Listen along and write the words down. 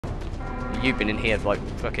you've been in here like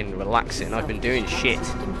fucking relaxing. I've been doing shit.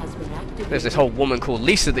 There's this whole woman called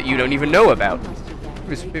Lisa that you don't even know about.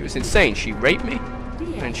 It was insane. She raped me,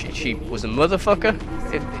 and she was a motherfucker.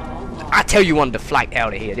 I tell you, on the flight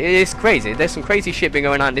out of here. It's crazy. There's some crazy shit been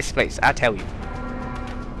going on in this place. I tell you.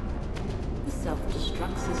 The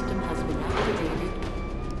self-destruct system has been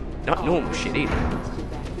activated. Not normal shit either.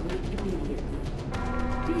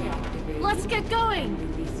 Let's get going!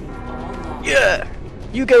 Yeah!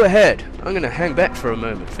 You go ahead. I'm gonna hang back for a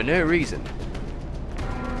moment for no reason.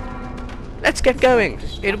 Let's get going.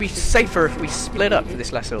 It'll be safer if we split up for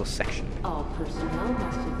this last little section. All personnel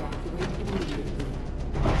must evacuate immediately.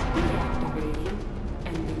 Deactivating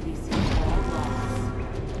and releasing all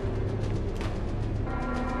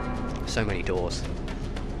logs. So many doors.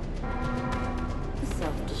 The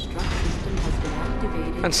self-destruct system has been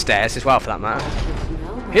activated. And stairs as well, for that matter.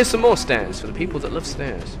 Here's some more stairs for the people that love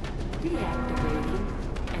stairs. Deactivating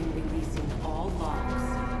and releasing all logs.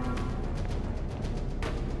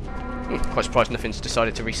 Quite surprised nothing's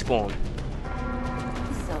decided to respawn.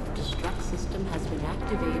 The self-destruct system has been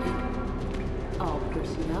activated. All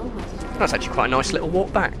personnel must That's actually quite a nice little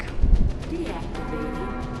walk back. deactivating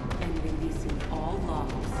and releasing all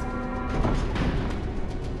logs.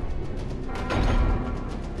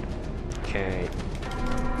 Okay.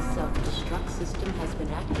 The self-destruct system has been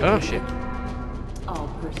activated. Oh shit. All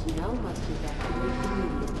personnel must evacuate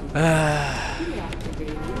immediately.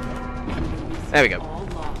 Deactivating and releasing There we go. all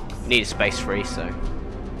logs. Need a space free, so.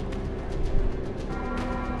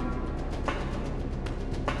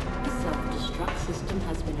 The self-destruct system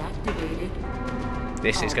has been activated.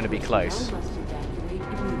 This is going to be close. All personnel must evacuate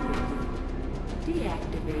immediately.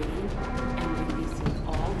 Deactivating and releasing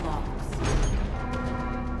all logs.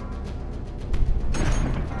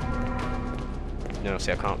 No,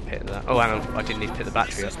 see, I can't pick that. Oh, hang on. I didn't need to pick the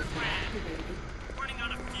battery up. Running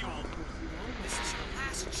out of fuel. This is your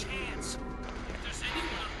last chance. If there's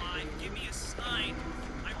anyone alive, give me a sign.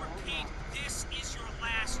 I repeat, this is your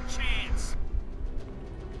last chance.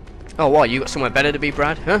 Oh, what? You got somewhere better to be,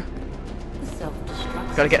 Brad? Huh? The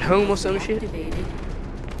self-destruct Gotta get home or system some is shit? activated.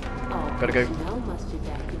 All Gotta go personnel must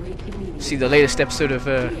evacuate immediately. see the latest episode of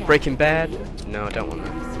Breaking Bad? No, I don't want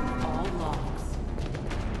that. Releasing all logs.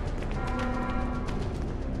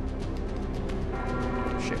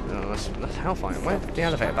 Shit, no, that's Hellfire. Where the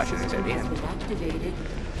elevator battery is at the end? Activated.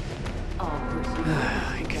 All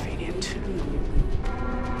personnel Inconvenient.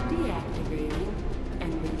 deactivating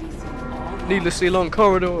and releasing all logs. Needlessly long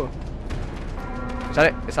corridor. Is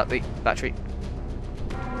that it? Is that the battery?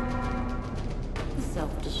 The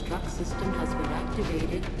self-destruct system has been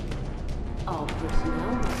activated. All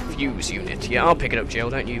personnel must Fuse evacuate unit. Yeah, I'll pick it up, Jill.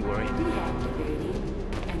 Don't you worry.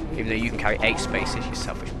 Deactivating and Even though you can carry 8 spaces, you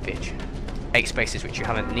selfish bitch. 8 spaces which you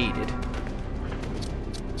haven't needed.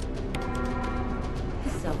 the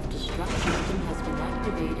self-destruct system has been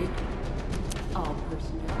activated. All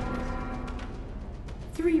personnel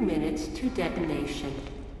must 3 minutes to detonation.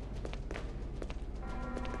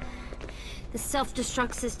 The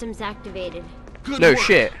self-destruct system's activated. Good No work.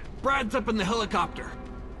 shit. Brad's up in the helicopter.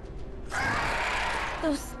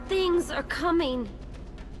 Those things are coming.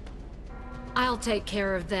 I'll take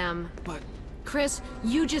care of them. But, Chris,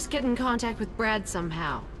 you just get in contact with Brad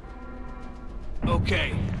somehow.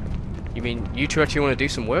 okay. You mean you two actually want to do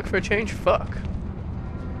some work for a change? Fuck.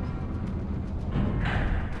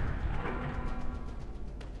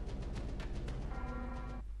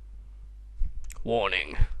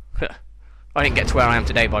 Warning. I didn't get to where I am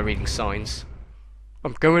today by reading signs.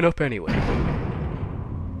 I'm going up anyway.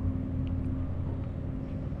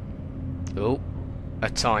 Oh, a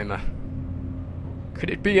timer. Could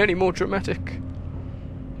it be any more dramatic?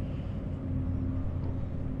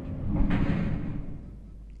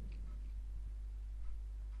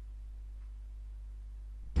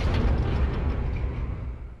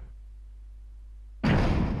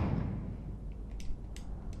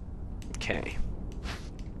 Okay.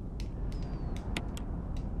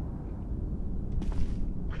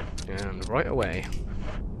 And right away.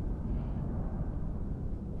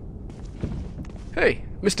 Hey,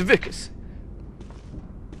 Mr. Vickers.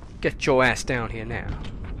 Get your ass down here now.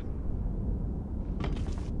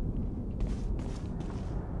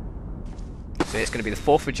 So it's going to be the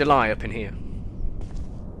 4th of July up in here.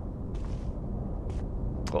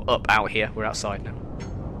 Or up out here. We're outside now.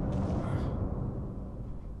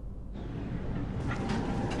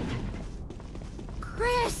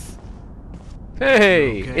 Chris!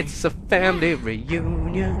 Hey, Okay. it's a family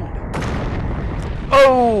reunion.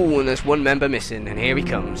 Oh, and there's one member missing, and here he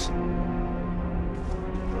comes.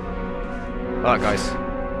 Alright, guys.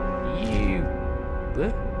 You.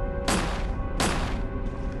 What?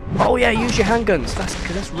 Oh yeah, use your handguns.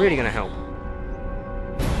 That's really gonna help.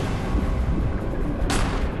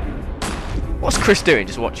 What's Chris doing?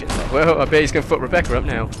 Just watching. Well, I bet he's gonna fuck Rebecca up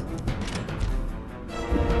now.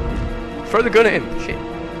 Throw the gun at him. Shit.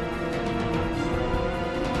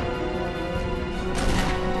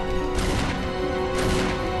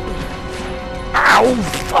 Ow!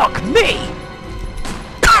 Fuck me!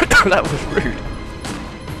 That was rude.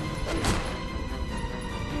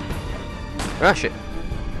 Ah shit.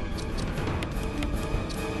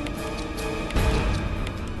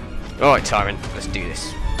 Alright, Tyron, let's do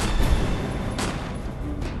this.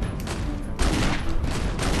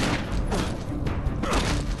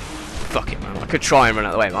 Fuck it, man. I could try and run out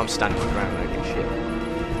of the way, but I'm standing on the ground. I don't give a shit.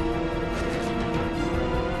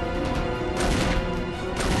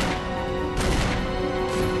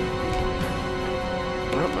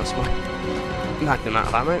 Well, that's my magnum out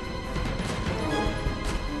of ammo.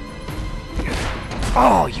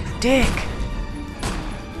 Oh, you dick!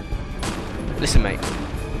 Listen, mate.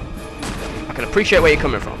 I can appreciate where you're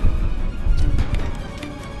coming from.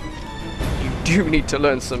 You do need to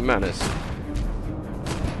learn some manners.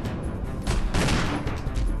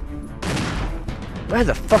 Where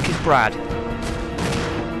the fuck is Brad?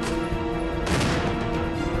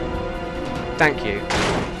 Thank you.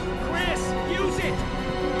 Chris, use it!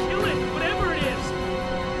 Kill it, whatever it is!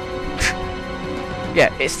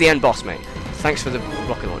 Yeah, it's the end boss, mate. Thanks for the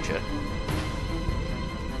rocket launcher.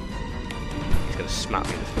 He's gonna smack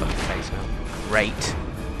me in the fucking face now. Great.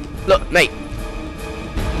 Look, mate.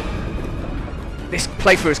 This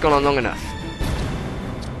playthrough has gone on long enough.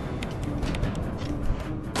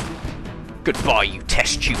 Goodbye, you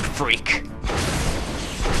test tube freak.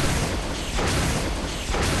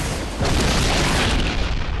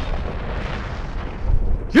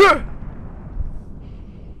 Yeah!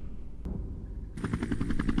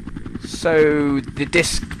 So the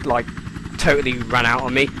disc like totally ran out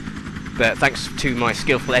on me, but thanks to my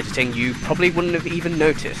skillful editing you probably wouldn't have even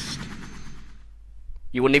noticed.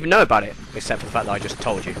 You wouldn't even know about it, except for the fact that I just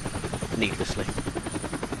told you, needlessly.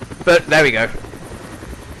 But there we go.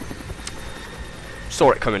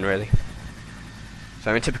 Saw it coming, really.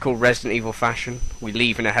 So in typical Resident Evil fashion, we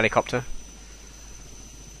leave in a helicopter.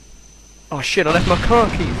 Oh shit, I left my car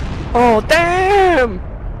keys! Oh damn!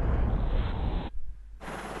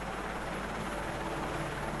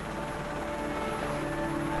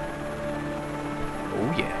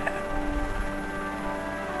 Oh yeah.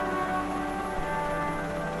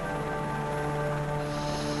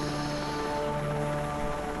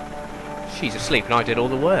 She's asleep and I did all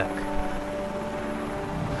the work.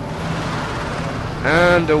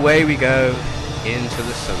 And away we go into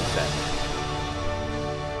the sunset.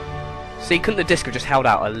 See, couldn't the disc have just held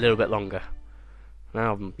out a little bit longer?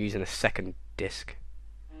 Now I'm using a second disc.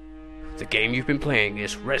 The game you've been playing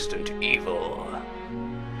is Resident Evil.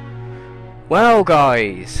 Well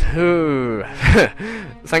guys,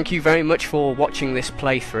 thank you very much for watching this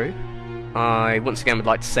playthrough. I once again would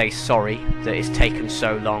like to say sorry that it's taken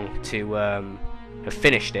so long to have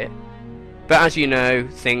finished it. But as you know,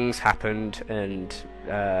 things happened and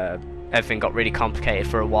everything got really complicated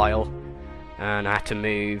for a while and I had to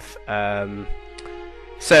move.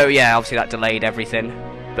 So yeah, obviously that delayed everything.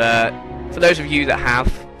 But for those of you that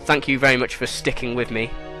have, thank you very much for sticking with me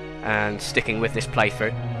and sticking with this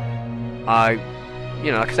playthrough. Like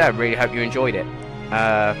I said, I really hope you enjoyed it.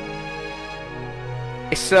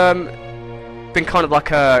 It's been kind of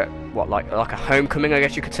like a like a homecoming, I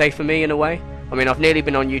guess you could say, for me in a way. I mean, I've nearly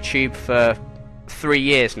been on YouTube for 3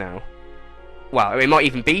 years now. Well, it might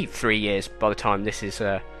even be 3 years by the time this is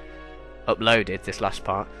uploaded, this last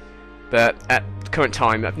part. But at the current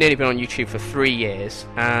time, I've nearly been on YouTube for 3 years,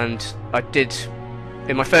 and I did,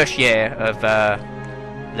 in my first year of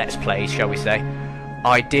Let's Plays, shall we say,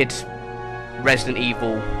 I did Resident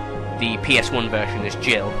Evil, the PS1 version, as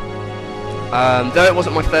Jill. Though it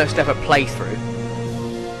wasn't my first ever playthrough,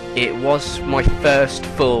 it was my first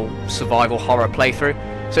full survival horror playthrough,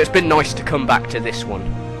 so it's been nice to come back to this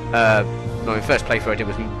one. My first playthrough I did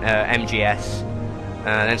was MGS,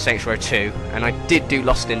 then Sanctuary 2, and I did do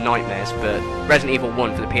Lost in Nightmares, but Resident Evil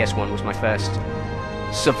 1 for the PS1 was my first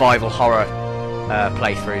survival horror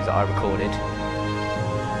playthrough that I recorded.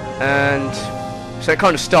 And so it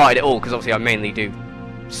kind of started it all, because obviously I mainly do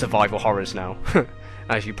survival horrors now,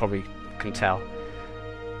 as you probably can tell.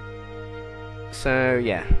 So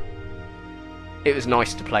yeah, it was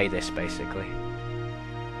nice to play this basically.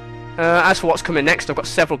 As for what's coming next, I've got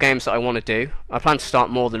several games that I want to do. I plan to start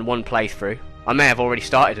more than one playthrough. I may have already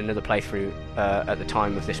started another playthrough at the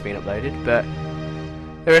time of this being uploaded, but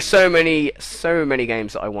there are so many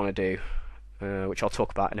games that I want to do, which I'll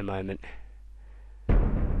talk about in a moment.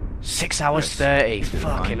 6 hours Yes, 30. you did a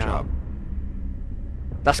Fucking fine hell. job.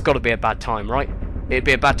 That's got to be a bad time, right? It'd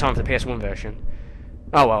be a bad time for the PS1 version.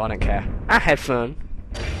 Oh well, I don't care. I had fun.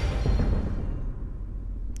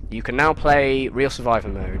 You can now play Real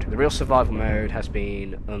Survival Mode. The Real Survival Mode has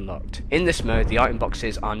been unlocked. In this mode, the item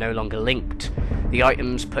boxes are no longer linked. The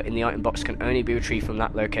items put in the item box can only be retrieved from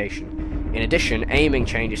that location. In addition, aiming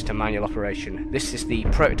changes to manual operation. This is the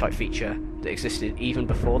prototype feature that existed even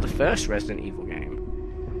before the first Resident Evil game.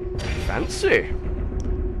 Fancy!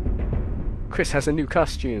 Chris has a new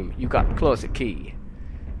costume. You got closet key.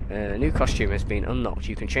 A new costume has been unlocked.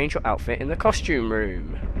 You can change your outfit in the costume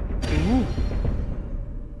room. Ooh.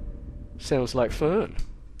 Sounds like fun.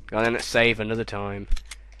 And then let's save another time.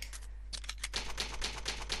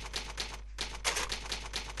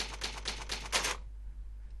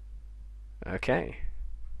 Okay.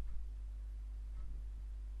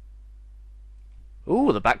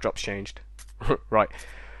 Ooh, the backdrop's changed. Right.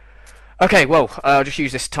 Okay, well, I'll just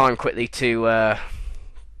use this time quickly to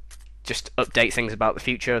just update things about the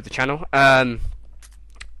future of the channel.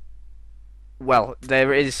 Well,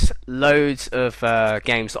 there is loads of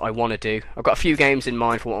games that I want to do. I've got a few games in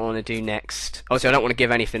mind for what I want to do next. Obviously, I don't want to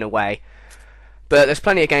give anything away. But there's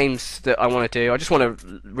plenty of games that I want to do. I just want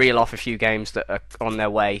to reel off a few games that are on their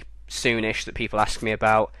way soonish that people ask me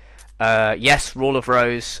about. Yes, Rule of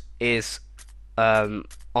Rose is on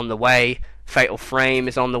the way. Fatal Frame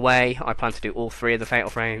is on the way. I plan to do all 3 of the Fatal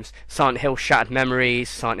Frames. Silent Hill Shattered Memories,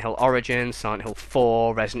 Silent Hill Origins, Silent Hill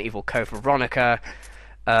 4, Resident Evil Code Veronica,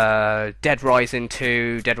 Dead Rising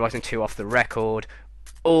 2, Dead Rising 2 Off the Record.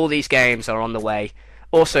 All these games are on the way.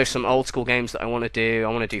 Also some old school games that I want to do. I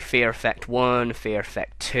want to do Fear Effect 1, Fear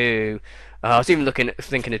Effect 2. I was even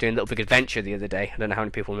thinking of doing Little Big Adventure the other day. I don't know how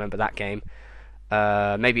many people remember that game.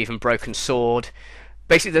 Maybe even Broken Sword.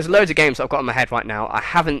 Basically, there's loads of games that I've got in my head right now. I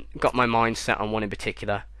haven't got my mind set on one in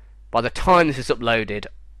particular. By the time this is uploaded,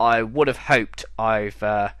 I would have hoped I've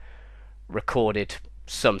recorded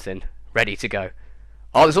something ready to go.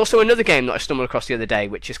 Oh, there's also another game that I stumbled across the other day,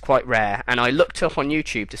 which is quite rare, and I looked up on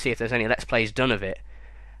YouTube to see if there's any Let's Plays done of it,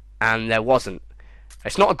 and there wasn't.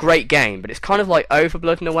 It's not a great game, but it's kind of like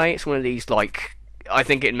Overblood in a way. It's one of these, like, I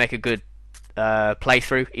think it'd make a good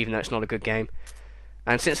playthrough, even though it's not a good game.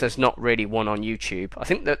 And since there's not really one on YouTube, I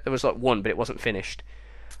think that there was like one, but it wasn't finished.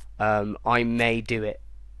 I may do it,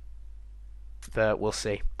 but we'll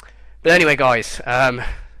see. But anyway, guys,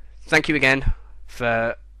 thank you again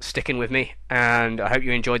for sticking with me, and I hope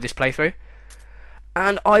you enjoyed this playthrough.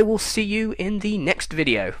 And I will see you in the next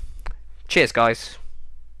video. Cheers, guys.